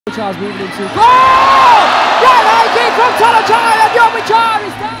Thailand's moving into goal! Right eye kick from Thananchai and Yodwicha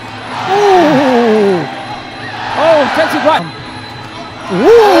is down. Oh, takes it right.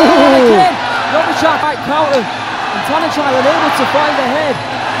 Yodwicha right counter and Thananchai unable to find the head.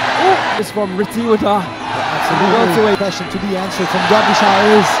 This from Rajadamnern. Absolutely. The question to be answered from Yodwicha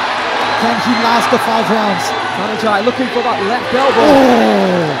is, can he last the 5 rounds? Thananchai looking for that left elbow.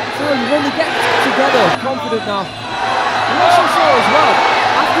 So when they get together, confident now. We also saw as well,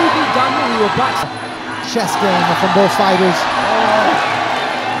 after he beat Daniel, we were back. Chess game from both fighters.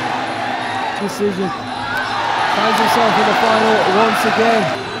 Decision. Finds himself in the final once again.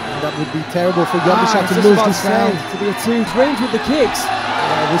 And that would be terrible for Yodwicha to lose this round. To be a 2 range with the kicks.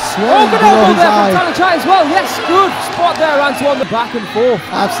 Was swelling good elbow there from Thananchai as well. Yes, good spot there, Antoine, the back and forth.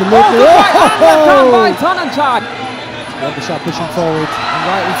 Absolutely. Good right hand left down by Thananchai. Yodwicha pushing forward. And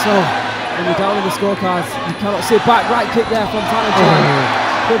rightly so. When you're down in the scorecards, you cannot sit back. Right kick there from Thananchai.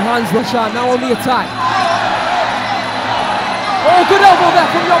 Good hands, Yodwicha now on the attack. Good elbow there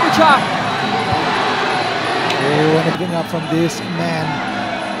from Yodwicha. Anything up from this man.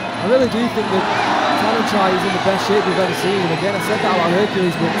 I really do think that Thananchai is in the best shape we've ever seen. And again, I said that about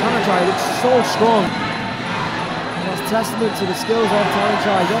Hercules, but Thananchai looks so strong. And that's testament to the skills of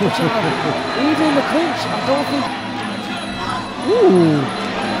Thananchai. Yodwicha, even in the clinch, I don't think.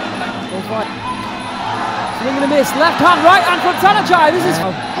 Don't fight. Swing and a miss. Left hand, right hand from Thananchai. This is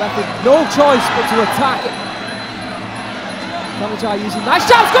left with no choice but to attack it. Thananchai using nice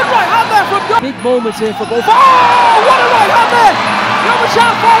shots. Good right hand there from Yodwicha. Big moments here for both. What a right hand there! Yodwicha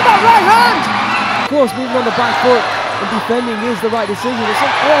found that right hand. Of course, moving on the back foot and defending is the right decision.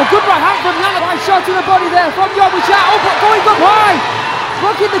 Good right hand from Yana. Nice shot to the body there from Yodwicha. But going up high.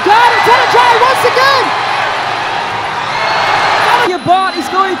 Blocking the guard and Thananchai once again. Bart is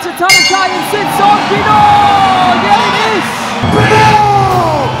going to Thananchai and sits on Pino. Yeah, it is.